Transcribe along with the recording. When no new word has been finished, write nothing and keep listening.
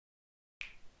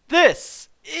This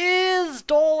is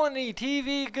Dolynny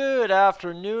TV. Good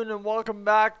afternoon and welcome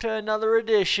back to another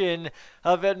edition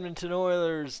of Edmonton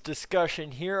Oilers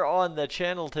discussion here on the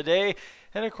channel today.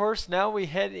 And of course now we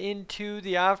head into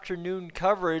the afternoon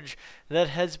coverage that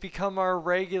has become our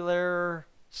regular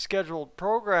scheduled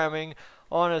programming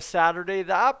on a Saturday.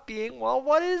 That being, well,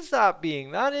 what is that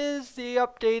being? That is the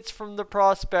updates from the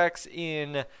prospects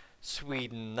in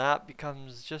Sweden. That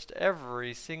becomes just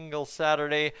every single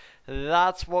Saturday.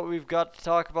 That's what we've got to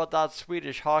talk about. That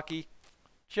Swedish hockey,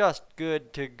 just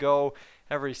good to go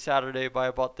every Saturday by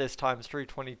about this time. It's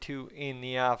 3:22 in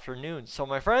the afternoon. So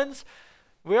my friends,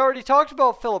 we already talked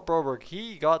about Philip Broberg.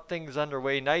 He got things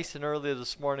underway nice and early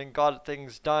this morning, got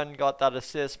things done, got that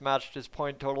assist, matched his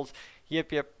point totals.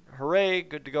 Yip yip, hooray,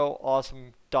 good to go,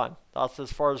 awesome, done. That's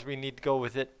as far as we need to go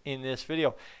with it in this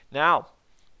video. Now,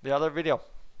 the other video.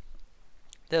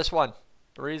 This one,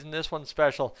 the reason this one's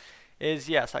special is,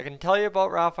 yes, I can tell you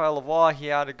about Raphael Lavoie. He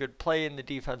had a good play in the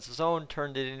defensive zone,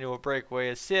 turned it into a breakaway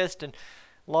assist, and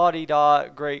la-di-da,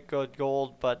 great, good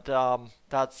goal, but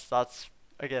that's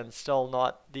again, still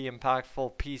not the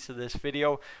impactful piece of this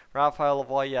video. Raphael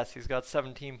Lavoie, yes, he's got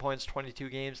 17 points, 22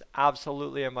 games,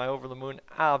 absolutely. Am I over the moon?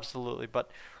 Absolutely, but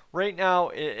right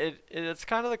now, it's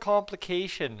kind of the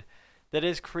complication that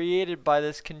is created by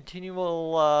this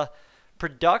continual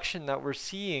production that we're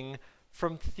seeing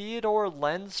from Theodor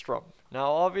Lennstrom. Now,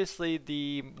 obviously,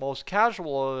 the most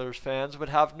casual Oilers fans would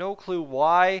have no clue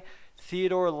why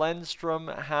Theodor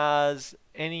Lennstrom has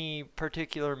any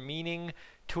particular meaning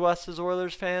to us as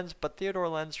Oilers fans, but Theodor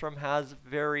Lennstrom has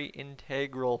very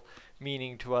integral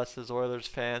meaning to us as Oilers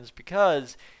fans,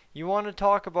 because you want to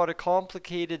talk about a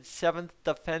complicated seventh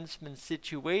defenseman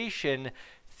situation.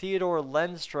 Theodor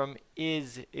Lennstrom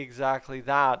is exactly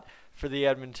that for the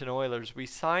Edmonton Oilers. We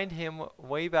signed him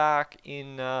way back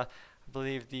in, I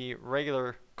believe, the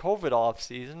regular COVID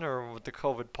offseason, or with the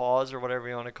COVID pause, or whatever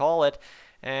you want to call it.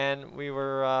 And we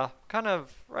were kind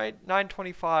of, right,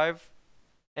 $925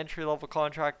 entry-level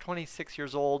contract, 26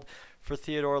 years old for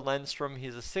Theodor Lennstrom.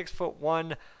 He's a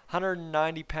 6'1",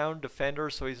 190-pound defender,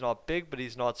 so he's not big, but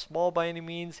he's not small by any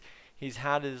means. He's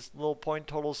had his little point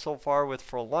totals so far with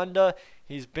Frolunda.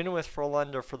 He's been with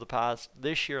Frolunda for the past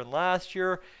this year and last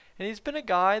year. And he's been a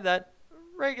guy that,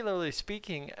 regularly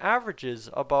speaking, averages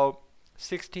about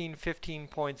 16, 15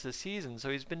 points a season. So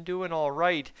he's been doing all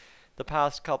right the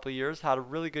past couple of years. Had a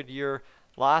really good year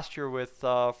last year with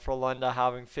Frolunda,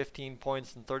 having 15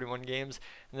 points in 31 games.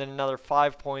 And then another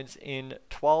 5 points in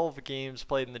 12 games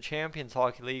played in the Champions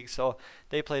Hockey League. So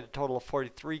they played a total of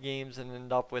 43 games and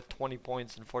ended up with 20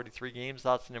 points in 43 games.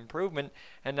 That's an improvement.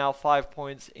 And now 5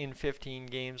 points in 15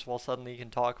 games. Well, suddenly you can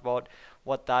talk about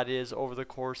what that is over the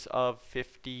course of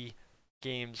 50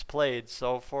 games played.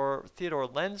 So for Theodor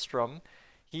Lennstrom,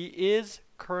 he is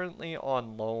currently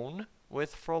on loan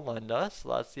with Frolunda. So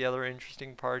that's the other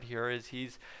interesting part here, is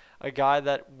he's a guy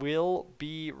that will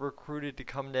be recruited to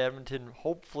come to Edmonton,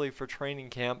 hopefully for training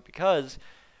camp, because,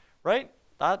 right,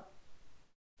 that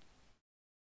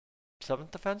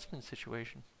seventh defenseman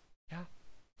situation.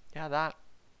 Yeah, that.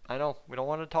 I know, we don't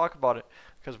want to talk about it,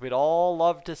 because we'd all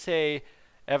love to say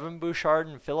Evan Bouchard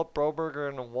and Philip Broberg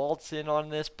are going to waltz in on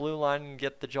this blue line and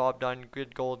get the job done.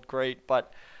 Good gold, great.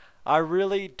 But I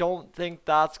really don't think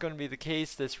that's going to be the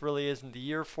case. This really isn't the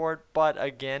year for it. But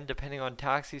again, depending on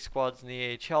taxi squads in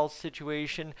the AHL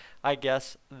situation, I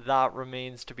guess that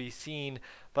remains to be seen.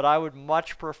 But I would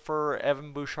much prefer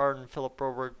Evan Bouchard and Philip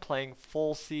Broberg playing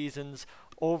full seasons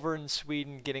over in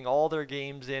Sweden, getting all their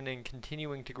games in and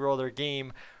continuing to grow their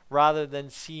game, rather than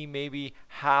see maybe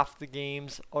half the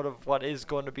games out of what is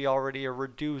going to be already a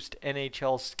reduced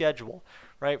NHL schedule,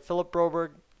 right? Philip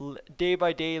Broberg, day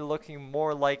by day, looking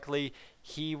more likely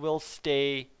he will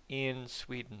stay in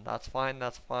Sweden. That's fine,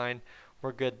 that's fine.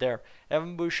 We're good there.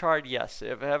 Evan Bouchard, yes.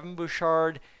 If Evan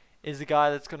Bouchard is the guy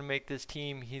that's going to make this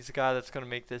team, he's the guy that's going to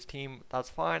make this team. That's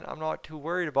fine. I'm not too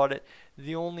worried about it.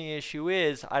 The only issue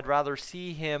is I'd rather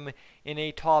see him in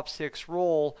a top 6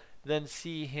 role than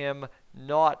see him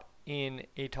not in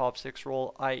a top 6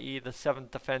 role, i.e. the 7th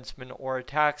defenseman or a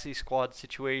taxi squad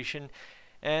situation.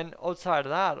 And outside of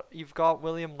that, you've got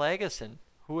William Lagesson,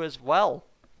 who as well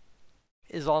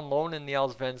is on loan in the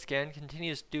Allsvenskan,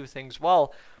 continues to do things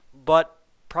well, but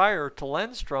prior to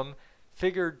Lennstrom,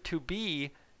 figured to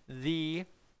be the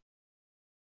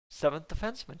 7th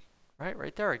defenseman.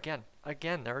 Right there again,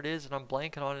 there it is, and I'm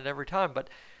blanking on it every time, but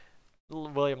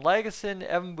William Lagesson,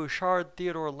 Evan Bouchard,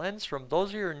 Theodor Lennstrom,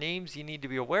 those are your names you need to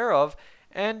be aware of.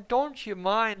 And don't you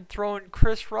mind throwing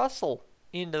Chris Russell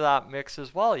into that mix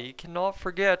as well. You cannot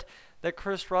forget that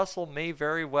Chris Russell may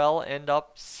very well end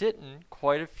up sitting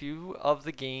quite a few of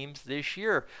the games this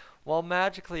year. Well,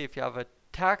 magically, if you have a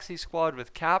taxi squad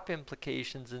with cap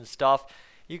implications and stuff,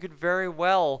 you could very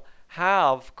well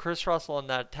have Chris Russell in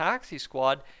that taxi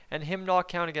squad and him not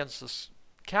count against the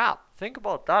cap. Think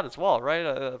about that as well,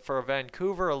 right? For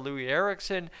Vancouver, a Louis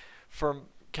Eriksson, for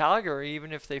Calgary,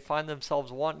 even if they find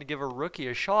themselves wanting to give a rookie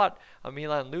a shot, a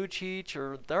Milan Lucic,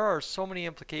 or there are so many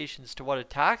implications to what a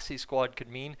taxi squad could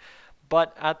mean.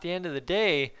 But at the end of the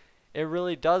day, it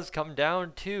really does come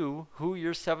down to who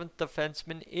your seventh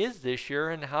defenseman is this year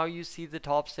and how you see the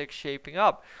top six shaping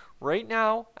up. Right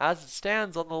now, as it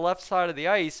stands on the left side of the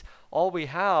ice, all we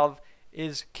have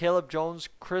is Caleb Jones,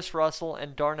 Chris Russell,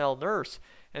 and Darnell Nurse.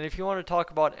 And if you want to talk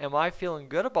about, am I feeling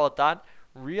good about that?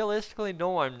 Realistically,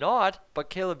 no, I'm not. But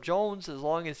Caleb Jones, as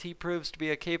long as he proves to be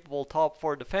a capable top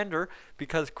four defender,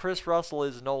 because Chris Russell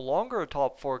is no longer a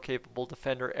top four capable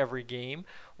defender every game,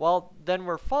 well, then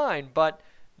we're fine. But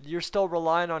you're still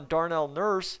relying on Darnell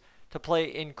Nurse to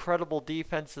play incredible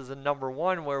defense as a number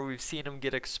one, where we've seen him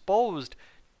get exposed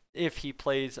if he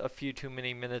plays a few too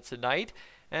many minutes a night.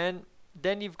 And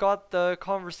then you've got the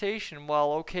conversation,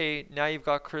 well, okay, now you've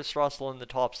got Chris Russell in the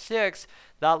top six.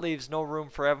 That leaves no room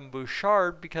for Evan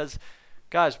Bouchard because,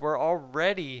 guys, we're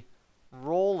already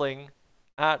rolling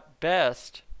at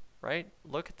best, right?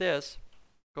 Look at this.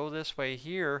 Go this way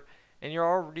here. And you're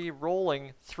already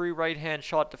rolling three right-hand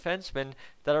shot defensemen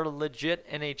that are legit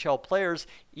NHL players,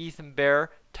 Ethan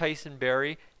Bear, Tyson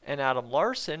Barrie, and Adam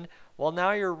Larson. Well,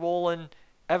 now you're rolling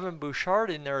Evan Bouchard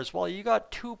in there as well. You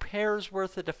got two pairs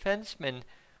worth of defensemen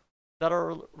that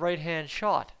are right-hand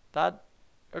shot. That,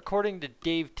 according to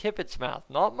Dave Tippett's math,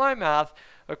 not my math,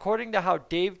 according to how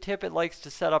Dave Tippett likes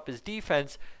to set up his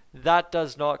defense, that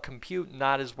does not compute, and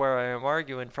that is where I am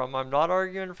arguing from. I'm not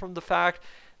arguing from the fact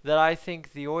that I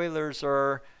think the Oilers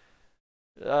are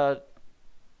not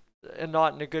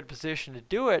in a good position to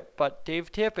do it, but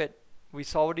Dave Tippett, we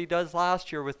saw what he does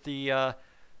last year with the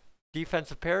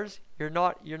defensive pairs. You're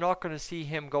not going to see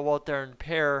him go out there and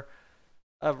pair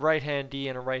a right-hand D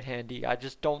and a right-hand D. I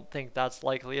just don't think that's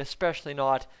likely, especially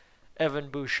not Evan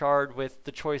Bouchard with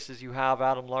the choices you have,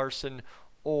 Adam Larson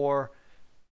or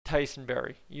Tyson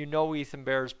Barrie. You know Ethan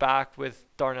Bear's back with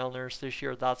Darnell Nurse this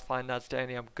year. That's fine. That's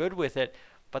dandy. I'm good with it.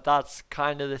 But that's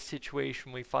kind of the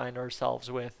situation we find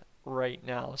ourselves with right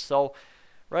now. So,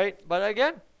 right? But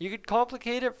again, you could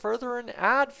complicate it further and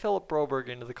add Philip Broberg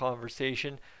into the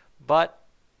conversation. But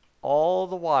all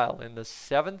the while, in the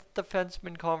seventh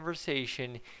defenseman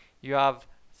conversation, you have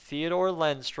Theodor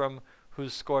Lennstrom,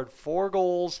 who's scored 4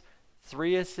 goals,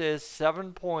 3 assists,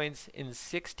 7 points in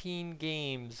 16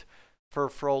 games for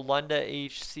Frolunda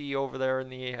HC over there in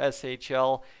the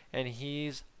SHL, and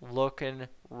he's looking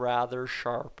rather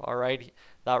sharp. All right,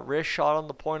 that wrist shot on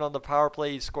the point on the power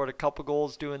play, he scored a couple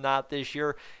goals doing that this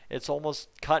year. It's almost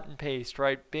cut and paste,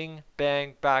 right? Bing,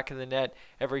 bang, back of the net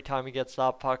every time he gets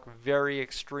that puck. Very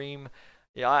extreme.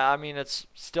 Yeah, I mean, it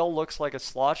still looks like a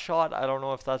slot shot. I don't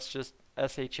know if that's just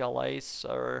SHL ice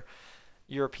or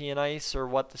European ice or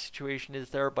what the situation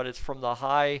is there, but it's from the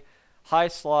high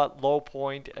slot, low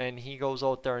point, and he goes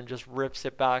out there and just rips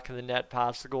it back in the net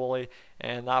past the goalie,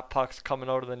 and that puck's coming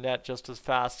out of the net just as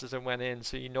fast as it went in,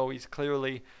 so you know he's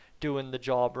clearly doing the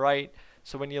job right.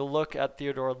 So when you look at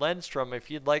Theodor Lennstrom, if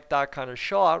you'd like that kind of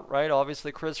shot, right,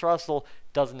 obviously Chris Russell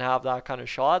doesn't have that kind of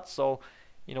shot, so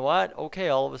you know what, okay,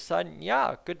 all of a sudden,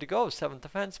 yeah, good to go, 7th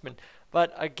defenseman.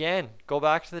 But again, go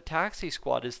back to the taxi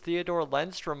squad. Is Theodor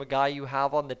Lennstrom a guy you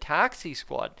have on the taxi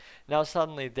squad? Now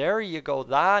suddenly there you go.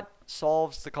 That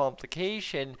solves the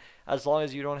complication as long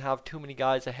as you don't have too many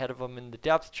guys ahead of him in the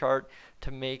depth chart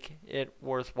to make it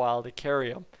worthwhile to carry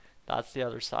him. That's the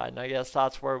other side. And I guess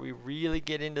that's where we really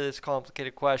get into this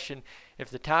complicated question. If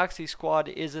the taxi squad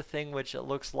is a thing, which it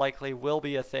looks likely will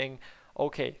be a thing,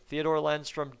 okay, Theodor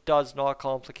Lennstrom does not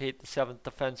complicate the 7th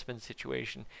defenseman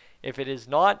situation. If it is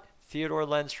not, Theodor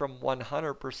Lennstrom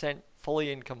 100%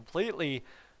 fully and completely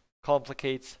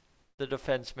complicates the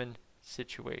defenseman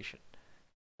situation.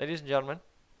 Ladies and gentlemen,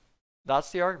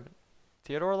 that's the argument.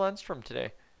 Theodor Lennstrom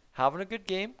today, having a good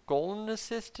game, goal and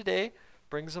assist today,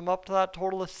 brings him up to that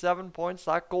total of 7 points.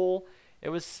 That goal, it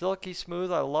was silky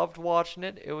smooth. I loved watching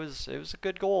it. It was a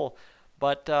good goal.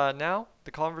 But now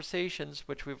the conversations,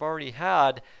 which we've already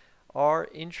had, are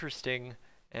interesting,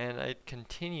 and it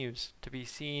continues to be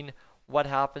seen what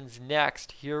happens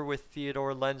next here with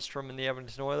Theodor Lennstrom and the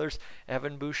Edmonton Oilers,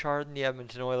 Evan Bouchard and the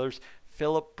Edmonton Oilers,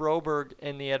 Philip Broberg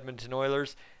and the Edmonton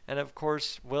Oilers, and of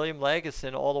course William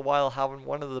Lagesson, all the while having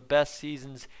one of the best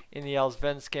seasons in the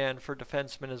Allsvenskan for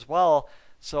defensemen as well.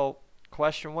 So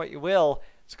question what you will,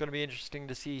 it's going to be interesting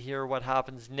to see here what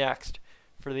happens next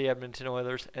for the Edmonton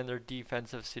Oilers and their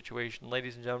defensive situation.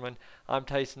 Ladies and gentlemen, I'm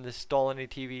Tyson. This is Dolynny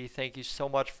TV. Thank you so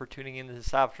much for tuning in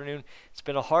this afternoon. It's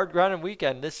been a hard grinding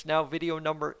weekend. This is now video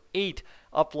number 8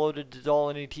 uploaded to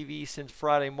Dolynny TV since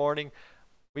Friday morning.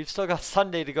 We've still got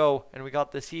Sunday to go, and we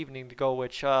got this evening to go,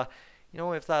 which,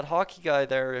 if that hockey guy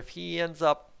there, if he ends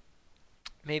up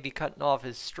maybe cutting off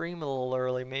his stream a little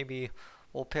early, maybe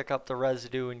we'll pick up the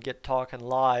residue and get talking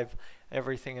live,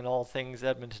 everything and all things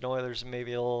Edmonton Oilers, and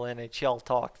maybe a little NHL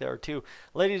talk there too.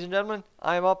 Ladies and gentlemen,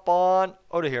 I'm up on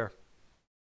out of here.